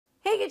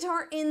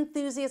guitar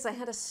enthusiasts, I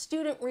had a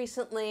student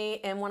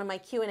recently in one of my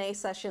Q&A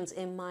sessions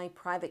in my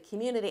private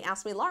community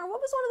ask me, Laura,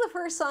 what was one of the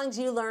first songs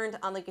you learned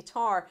on the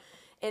guitar?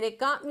 And it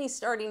got me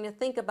starting to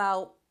think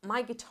about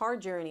my guitar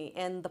journey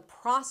and the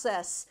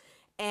process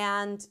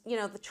and, you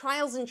know, the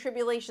trials and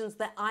tribulations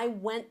that I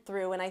went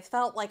through. And I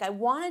felt like I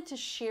wanted to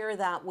share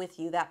that with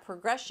you, that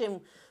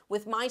progression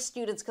with my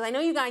students, because I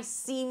know you guys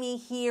see me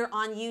here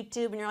on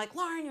YouTube and you're like,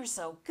 Lauren, you're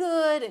so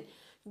good, and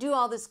do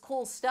all this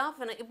cool stuff,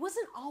 and it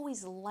wasn't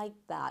always like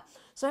that.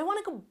 So I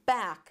want to go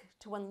back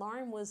to when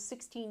Lauren was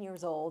 16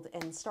 years old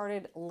and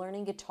started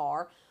learning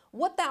guitar,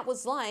 what that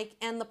was like,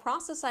 and the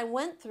process I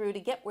went through to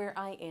get where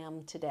I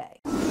am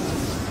today.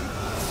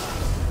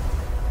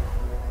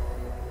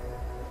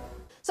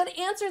 So to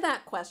answer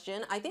that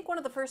question, I think one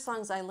of the first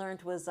songs I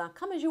learned was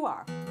Come As You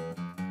Are.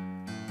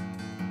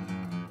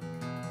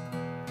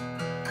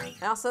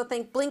 I also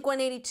think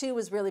Blink-182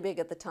 was really big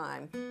at the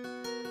time.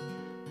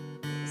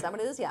 Is that what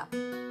it is? Yeah.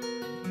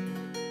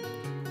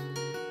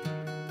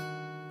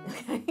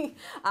 Okay.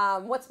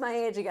 What's my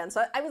age again?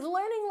 So I was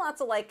learning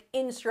lots of like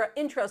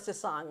intros to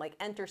song, like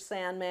Enter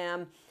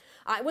Sandman.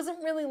 I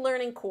wasn't really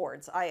learning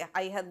chords. I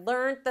had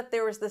learned that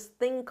there was this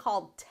thing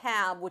called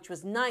tab, which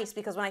was nice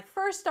because when I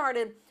first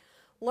started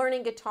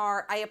learning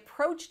guitar, I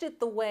approached it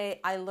the way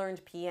I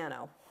learned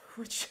piano,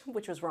 which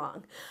was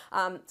wrong.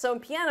 So in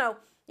piano,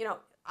 you know,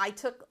 I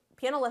took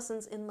piano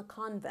lessons in the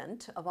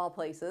convent of all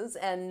places,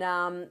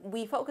 and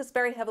we focused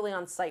very heavily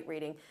on sight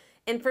reading.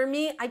 And for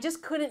me, I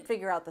just couldn't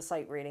figure out the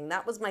sight reading.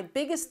 That was my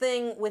biggest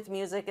thing with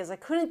music, is I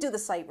couldn't do the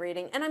sight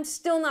reading, and I'm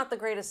still not the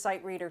greatest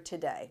sight reader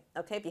today.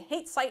 Okay, if you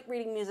hate sight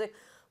reading music,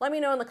 let me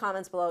know in the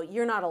comments below.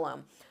 You're not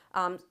alone.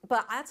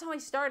 But that's how I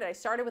started. I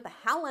started with a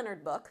Hal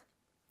Leonard book,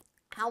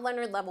 Hal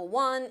Leonard Level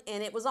 1,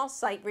 and it was all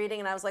sight reading,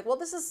 and I was like, well,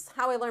 this is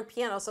how I learned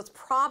piano, so it's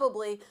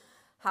probably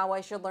how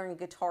I should learn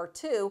guitar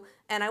too.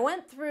 And I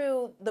went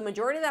through the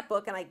majority of that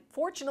book, and I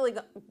fortunately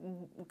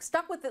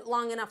stuck with it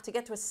long enough to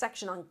get to a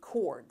section on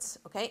chords,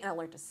 okay? And I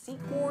learned a C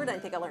chord, I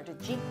think I learned a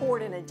G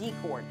chord and a D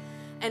chord.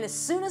 And as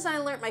soon as I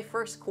learned my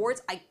first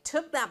chords, I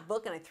took that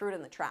book and I threw it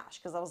in the trash,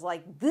 because I was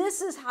like,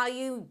 this is how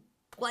you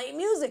play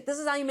music. This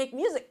is how you make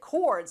music,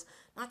 chords,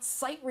 not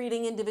sight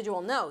reading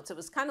individual notes. It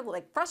was kind of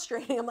like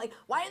frustrating. I'm like,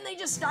 why didn't they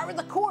just start with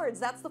the chords?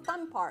 That's the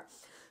fun part.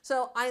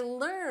 So I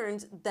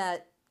learned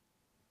that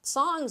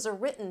songs are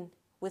written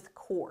with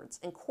chords,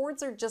 and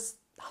chords are just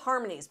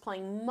harmonies,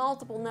 playing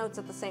multiple notes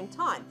at the same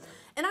time.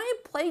 And I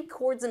had played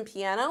chords in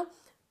piano,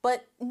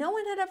 but no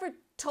one had ever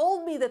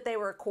told me that they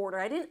were a chord, or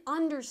I didn't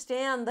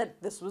understand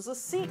that this was a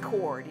C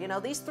chord. You know,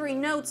 these three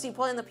notes you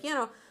play on the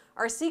piano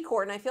are a C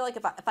chord, and I feel like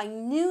if I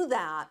knew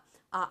that,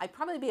 I'd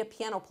probably be a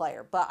piano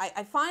player. But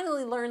I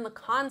finally learned the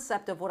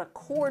concept of what a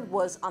chord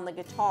was on the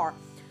guitar.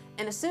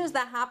 And as soon as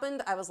that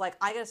happened, I was like,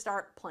 I gotta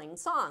start playing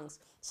songs.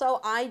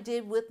 So I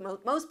did what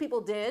most people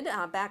did.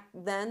 Back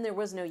then, there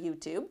was no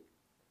YouTube.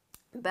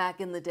 Back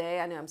in the day,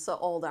 I know I'm so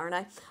old, aren't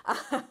I?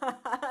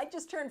 I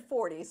just turned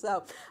 40,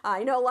 so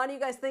I know a lot of you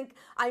guys think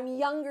I'm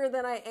younger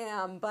than I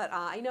am, but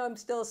I know I'm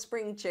still a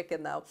spring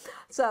chicken though.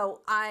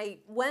 So I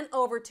went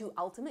over to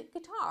Ultimate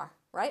Guitar,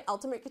 right?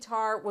 Ultimate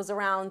Guitar was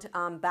around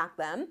back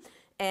then.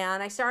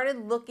 And I started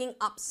looking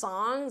up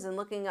songs and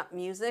looking up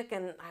music,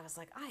 and I was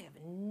like, I have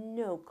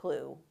no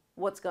clue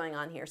what's going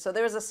on here. So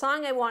there was a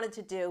song I wanted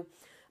to do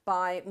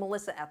by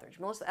Melissa Etheridge.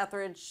 Melissa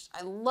Etheridge,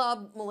 I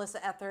love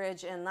Melissa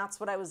Etheridge, and that's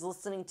what I was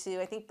listening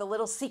to. I think the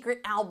Little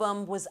Secret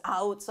album was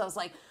out, so I was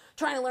like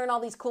trying to learn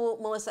all these cool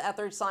Melissa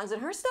Etheridge songs, and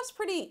her stuff's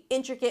pretty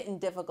intricate and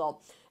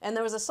difficult. And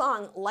there was a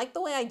song, Like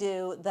the Way I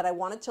Do, that I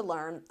wanted to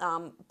learn,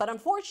 but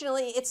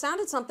unfortunately it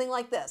sounded something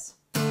like this.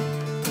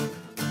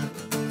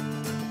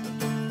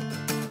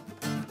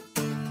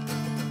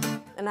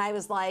 And I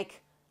was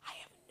like, I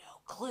have no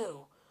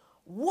clue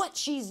what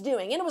she's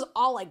doing. And it was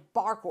all like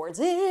bar chords.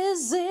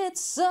 Is it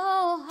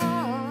so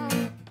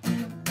hard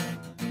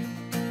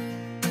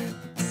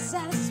to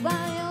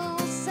satisfy your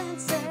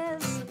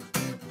senses?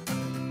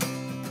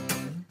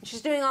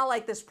 She's doing all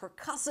like this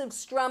percussive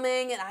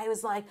strumming, and I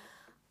was like,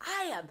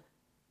 I have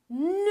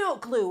no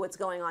clue what's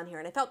going on here.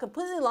 And I felt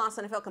completely lost,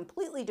 and I felt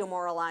completely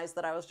demoralized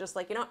that I was just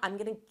like, you know, I'm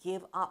gonna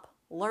give up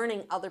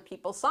learning other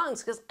people's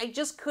songs, because I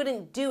just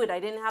couldn't do it. I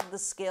didn't have the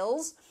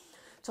skills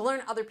to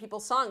learn other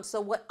people's songs. So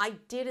what I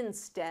did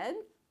instead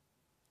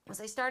was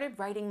I started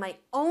writing my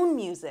own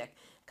music,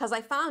 because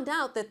I found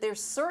out that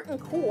there's certain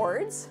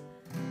chords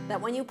that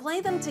when you play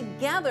them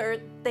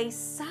together, they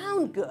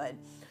sound good.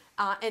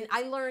 And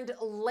I learned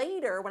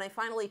later, when I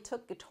finally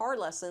took guitar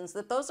lessons,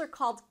 that those are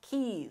called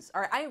keys.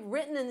 All right, I had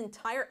written an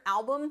entire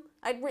album.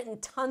 I'd written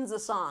tons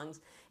of songs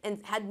and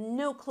had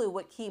no clue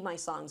what key my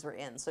songs were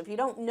in. So if you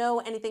don't know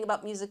anything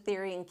about music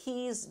theory and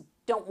keys,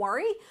 don't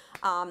worry.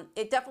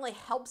 It definitely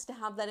helps to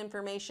have that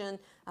information,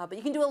 but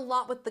you can do a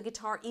lot with the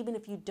guitar even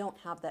if you don't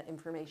have that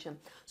information.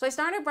 So I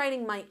started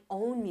writing my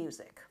own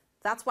music.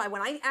 That's why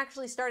when I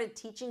actually started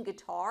teaching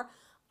guitar,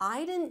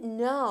 I didn't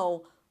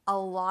know a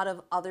lot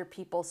of other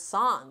people's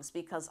songs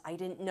because I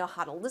didn't know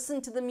how to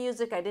listen to the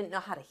music. I didn't know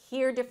how to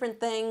hear different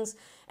things.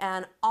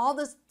 And all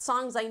the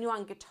songs I knew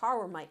on guitar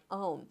were my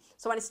own.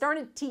 So when I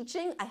started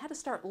teaching, I had to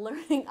start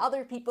learning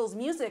other people's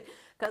music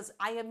because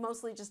I had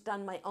mostly just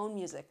done my own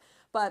music.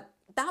 But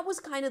that was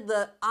kind of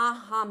the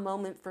aha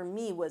moment for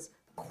me, was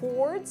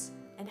chords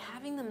and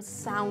having them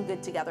sound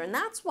good together. And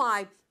that's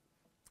why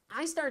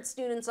I start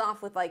students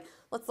off with, like,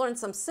 let's learn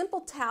some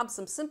simple tabs,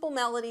 some simple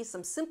melodies,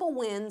 some simple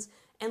winds,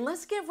 and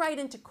let's get right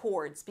into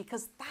chords,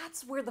 because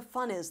that's where the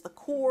fun is, the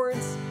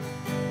chords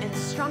and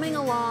strumming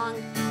along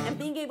and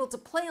being able to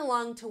play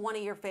along to one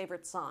of your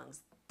favorite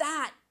songs.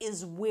 That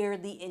is where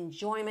the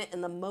enjoyment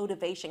and the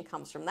motivation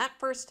comes from. That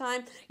first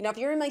time, you know, if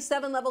you're in my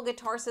 7-level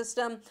guitar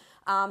system,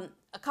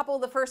 a couple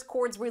of the first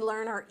chords we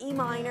learn are E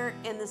minor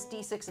and this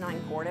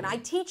D6-9 chord. And I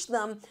teach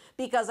them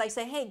because I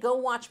say, hey, go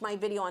watch my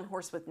video on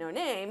Horse with No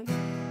Name.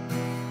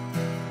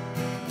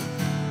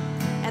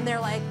 And they're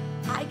like,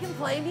 I can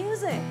play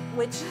music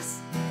with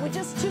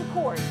just 2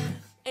 chords.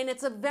 And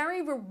it's a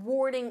very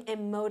rewarding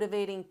and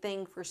motivating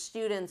thing for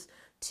students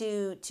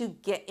to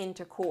get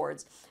into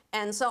chords.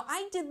 And so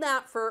I did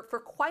that for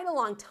quite a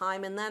long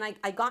time. And then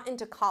I got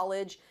into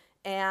college,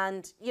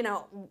 and, you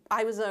know,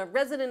 I was a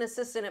resident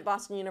assistant at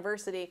Boston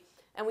University,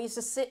 and we used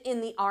to sit in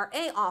the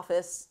RA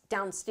office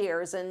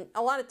downstairs. And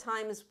a lot of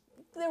times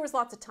there was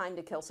lots of time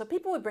to kill. So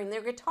people would bring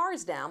their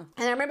guitars down.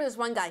 And I remember this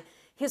one guy,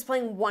 he was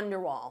playing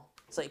Wonderwall.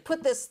 So he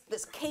put this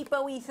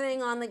capo-y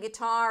thing on the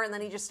guitar, and then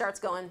he just starts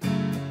going. And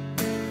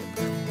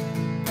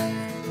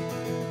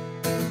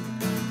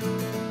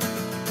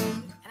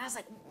I was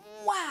like,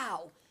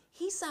 wow,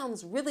 he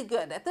sounds really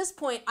good. At this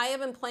point, I have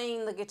been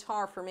playing the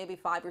guitar for maybe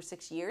 5 or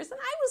 6 years, and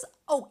I was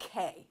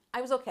okay. I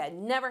was okay. I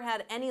never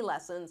had any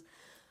lessons.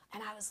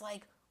 And I was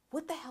like,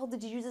 what the hell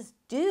did you just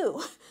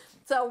do?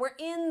 So we're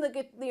in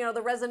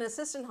the resident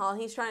assistant hall,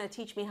 and he's trying to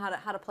teach me how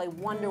to play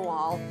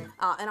Wonderwall,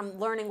 and I'm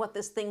learning what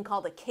this thing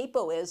called a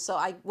capo is. So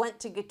I went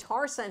to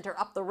Guitar Center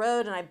up the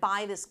road, and I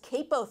buy this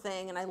capo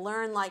thing, and I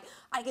learn, like,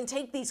 I can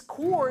take these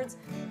chords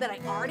that I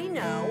already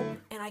know,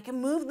 and I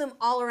can move them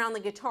all around the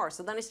guitar.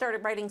 So then I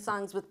started writing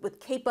songs with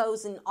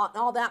capos and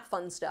all that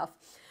fun stuff.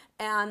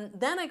 And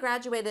then I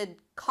graduated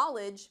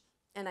college,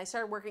 and I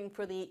started working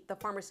for the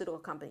pharmaceutical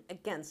company.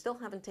 Again, still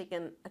haven't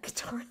taken a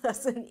guitar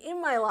lesson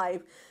in my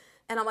life.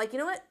 And I'm like, you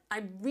know what?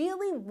 I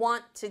really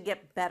want to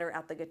get better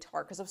at the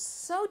guitar, because I was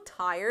so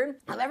tired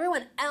of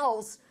everyone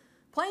else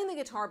playing the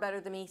guitar better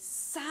than me,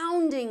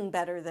 sounding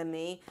better than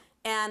me,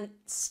 and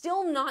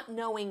still not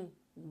knowing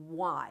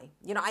why.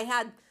 You know, I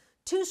had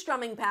 2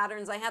 strumming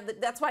patterns.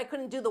 That's why I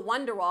couldn't do the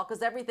Wonderwall,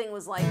 because everything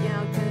was like, you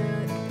know,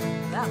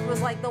 that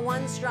was like the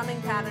one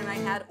strumming pattern I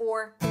had,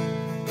 or,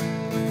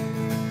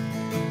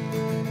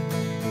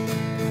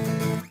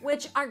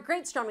 which are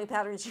great strumming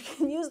patterns. You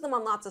can use them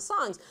on lots of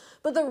songs.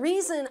 But the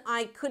reason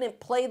I couldn't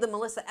play the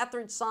Melissa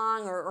Etheridge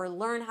song or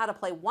learn how to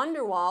play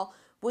Wonderwall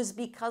was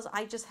because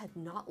I just had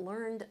not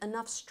learned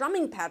enough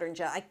strumming patterns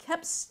yet. I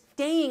kept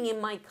staying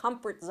in my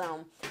comfort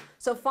zone.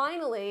 So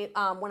finally,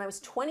 when I was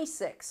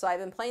 26, so I've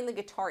been playing the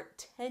guitar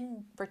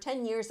for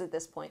 10 years at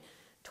this point,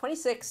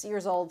 26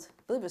 years old,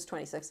 I believe it was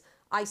 26,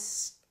 I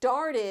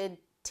started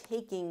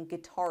taking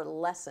guitar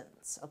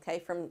lessons, okay,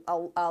 from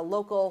a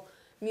local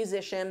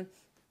musician.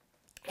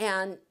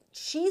 And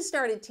she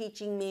started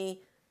teaching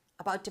me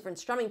about different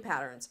strumming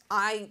patterns.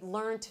 I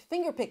learned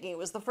finger picking. It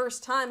was the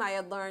first time I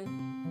had learned,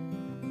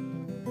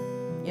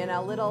 you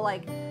know, little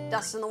like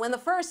Dust in the Wind. The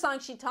first song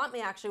she taught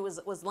me actually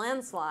was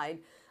Landslide.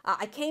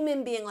 I came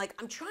in being like,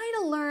 I'm trying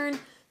to learn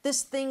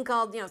this thing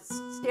called, you know,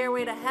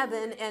 Stairway to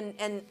Heaven,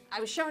 and I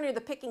was showing her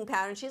the picking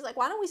pattern. She's like,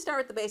 why don't we start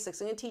with the basics?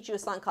 I'm gonna teach you a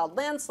song called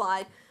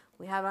Landslide.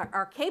 We have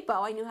our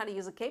capo. I knew how to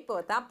use a capo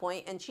at that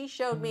point, and she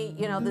showed me,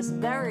 you know, this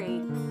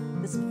very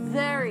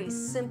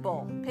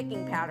simple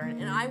picking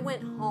pattern. And I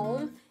went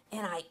home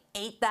and I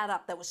ate that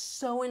up. That was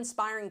so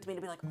inspiring to me,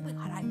 to be like, oh my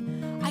God,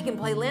 I can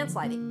play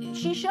Landslide.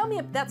 She showed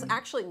me that's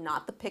actually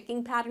not the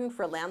picking pattern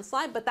for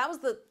Landslide, but that was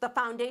the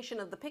foundation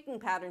of the picking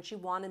pattern she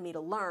wanted me to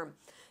learn.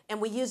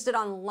 And we used it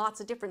on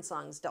lots of different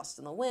songs, Dust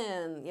in the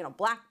Wind, you know,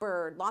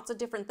 Blackbird, lots of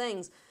different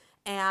things.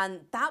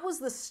 And that was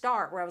the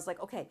start where I was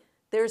like, okay,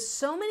 there's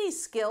so many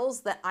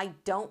skills that I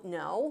don't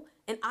know,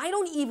 and I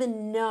don't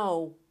even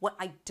know what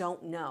I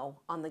don't know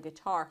on the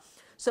guitar.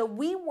 So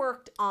we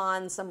worked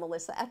on some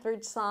Melissa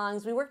Etheridge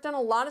songs. We worked on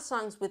a lot of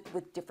songs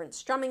with different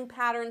strumming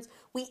patterns.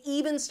 We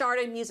even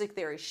started music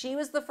theory. She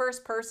was the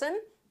first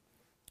person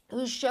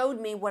who showed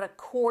me what a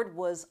chord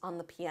was on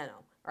the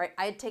piano. All right,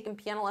 I had taken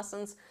piano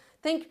lessons,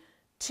 I think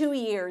 2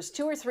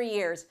 or 3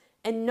 years,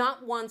 and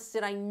not once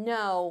did I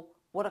know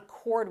what a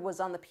chord was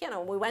on the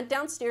piano. We went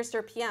downstairs to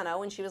her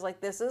piano, and she was like,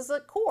 this is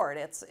a chord.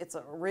 It's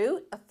a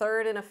root, a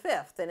third, and a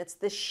fifth, and it's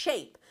this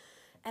shape.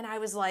 And I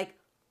was like,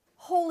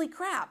 holy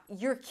crap,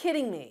 you're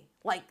kidding me.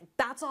 Like,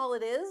 that's all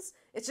it is?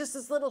 It's just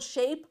this little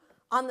shape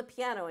on the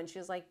piano. And she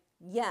was like,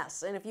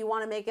 yes, and if you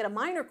want to make it a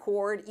minor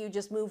chord, you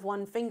just move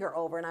one finger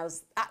over. And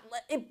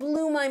it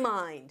blew my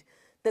mind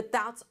that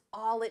that's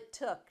all it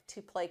took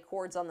to play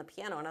chords on the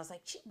piano. And I was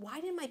like, gee,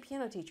 why didn't my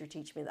piano teacher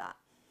teach me that?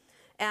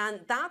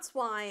 And that's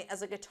why,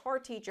 as a guitar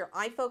teacher,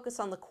 I focus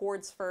on the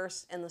chords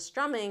first and the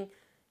strumming,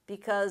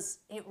 because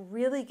it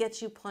really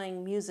gets you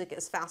playing music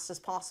as fast as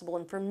possible.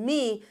 And for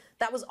me,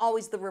 that was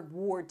always the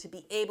reward, to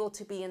be able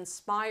to be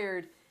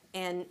inspired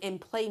and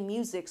play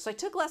music. So I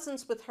took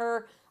lessons with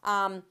her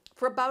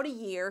for about a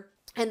year,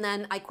 and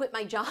then I quit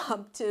my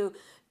job to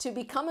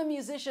become a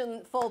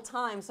musician full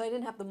time, so I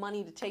didn't have the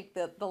money to take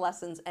the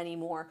lessons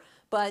anymore.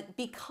 But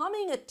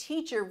becoming a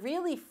teacher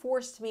really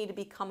forced me to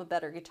become a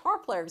better guitar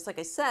player, because like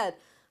I said,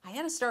 I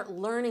had to start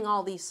learning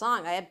all these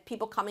songs. I had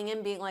people coming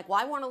in being like, well,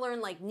 I want to learn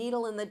like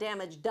Needle and the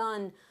Damage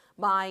Done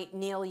by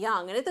Neil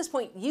Young. And at this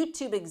point,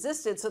 YouTube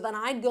existed, so then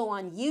I'd go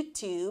on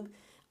YouTube,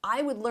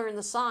 I would learn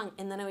the song,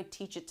 and then I would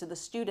teach it to the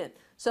student.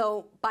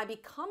 So by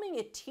becoming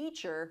a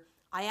teacher,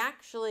 I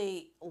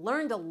actually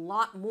learned a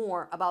lot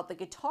more about the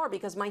guitar,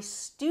 because my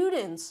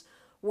students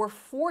were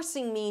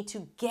forcing me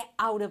to get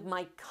out of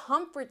my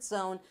comfort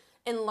zone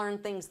and learn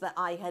things that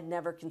I had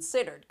never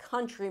considered.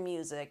 Country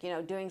music,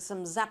 doing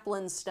some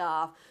Zeppelin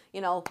stuff,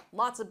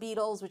 lots of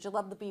Beatles, which I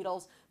love the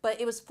Beatles,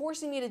 but it was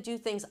forcing me to do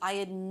things I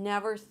had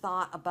never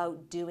thought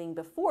about doing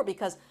before,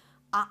 because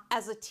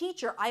as a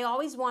teacher, I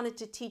always wanted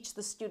to teach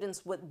the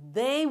students what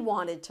they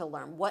wanted to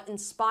learn, what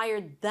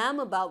inspired them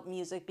about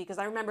music, because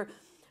I remember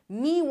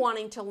me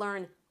wanting to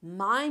learn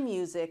my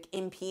music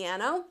in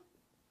piano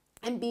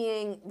and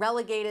being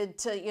relegated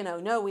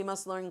to, no, we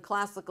must learn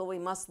classical, we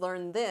must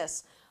learn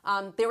this.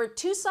 There were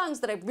two songs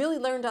that I really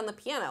learned on the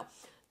piano.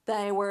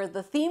 They were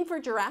the theme for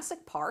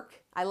Jurassic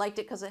Park. I liked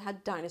it because it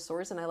had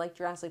dinosaurs and I liked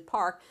Jurassic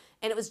Park.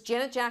 And it was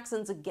Janet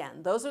Jackson's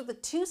Again. Those are the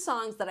two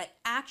songs that I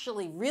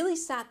actually really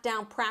sat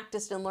down,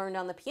 practiced, and learned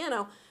on the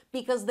piano,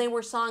 because they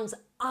were songs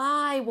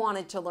I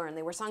wanted to learn.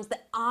 They were songs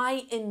that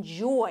I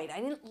enjoyed. I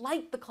didn't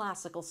like the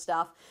classical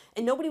stuff,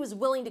 and nobody was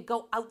willing to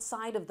go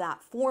outside of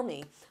that for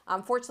me.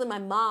 Fortunately, my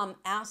mom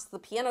asked the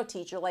piano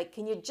teacher, like,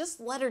 can you just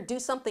let her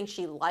do something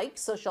she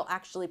likes so she'll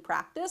actually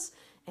practice?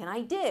 And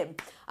I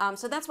did.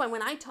 So that's why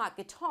when I taught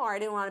guitar, I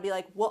didn't want to be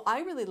like, well, I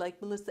really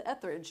like Melissa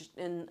Etheridge,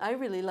 and I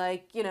really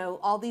like,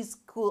 all these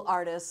cool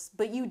artists,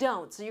 but you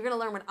don't. So you're going to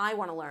learn what I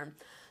want to learn.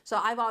 So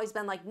I've always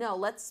been like,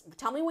 no,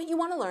 tell me what you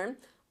want to learn.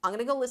 I'm going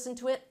to go listen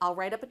to it. I'll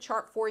write up a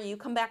chart for you.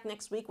 Come back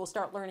next week. We'll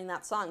start learning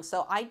that song.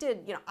 So I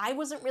did, I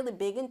wasn't really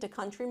big into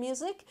country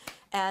music,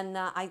 and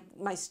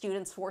my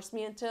students forced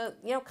me into,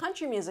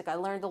 country music. I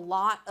learned a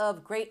lot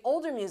of great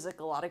older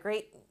music, a lot of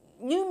great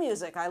new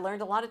music. I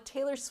learned a lot of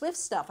Taylor Swift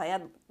stuff. I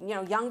had,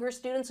 younger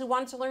students who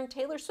wanted to learn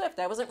Taylor Swift.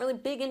 I wasn't really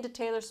big into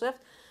Taylor Swift,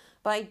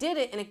 but I did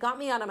it, and it got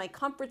me out of my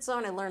comfort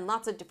zone. I learned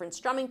lots of different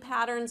strumming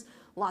patterns,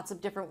 lots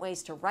of different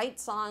ways to write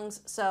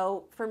songs.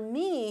 So for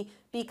me,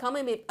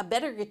 becoming a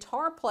better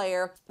guitar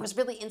player was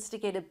really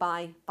instigated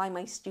by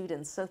my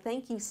students. So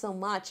thank you so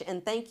much.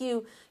 And thank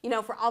you,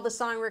 for all the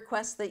song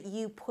requests that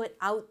you put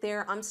out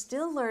there. I'm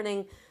still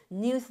learning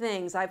new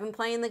things. I've been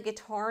playing the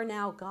guitar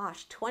now,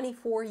 gosh,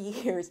 24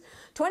 years.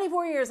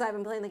 24 years I've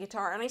been playing the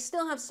guitar, and I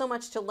still have so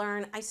much to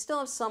learn. I still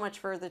have so much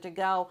further to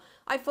go.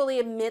 I fully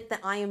admit that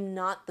I am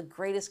not the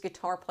greatest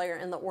guitar player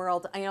in the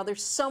world. I know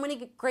there's so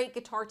many great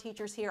guitar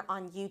teachers here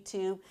on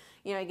YouTube.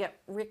 You got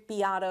Rick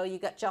Beato, you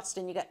got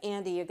Justin, you got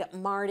Andy, you got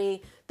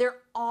Marty. They're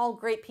all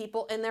great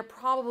people, and they're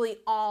probably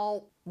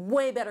all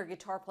way better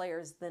guitar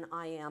players than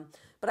I am.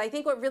 But I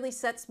think what really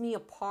sets me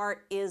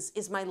apart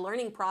is my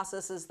learning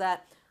process, is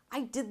that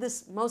I did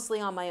this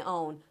mostly on my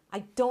own.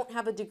 I don't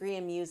have a degree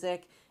in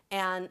music,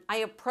 and I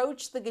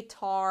approach the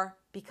guitar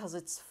because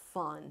it's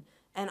fun.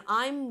 And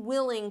I'm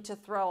willing to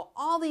throw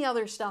all the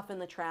other stuff in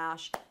the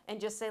trash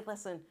and just say,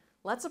 listen,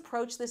 let's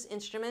approach this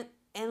instrument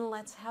and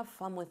let's have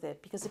fun with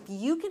it. Because if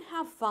you can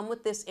have fun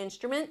with this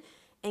instrument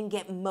and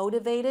get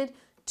motivated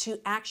to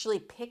actually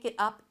pick it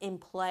up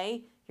and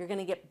play, you're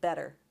gonna get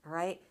better, all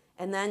right?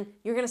 And then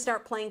you're going to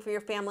start playing for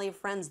your family and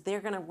friends. They're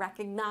going to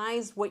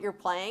recognize what you're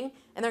playing,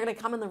 and they're going to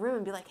come in the room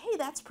and be like, hey,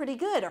 that's pretty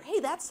good, or hey,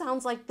 that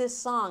sounds like this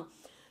song.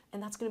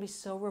 And that's going to be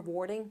so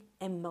rewarding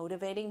and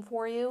motivating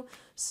for you.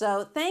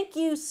 So thank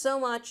you so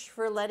much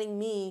for letting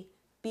me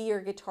be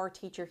your guitar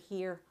teacher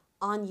here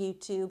on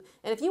YouTube.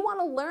 And if you want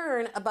to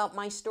learn about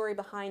my story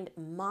behind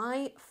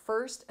my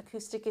first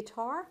acoustic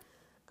guitar,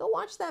 go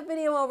watch that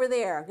video over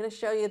there. I'm going to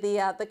show you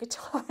the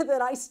guitar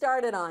that I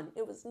started on.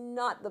 It was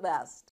not the best.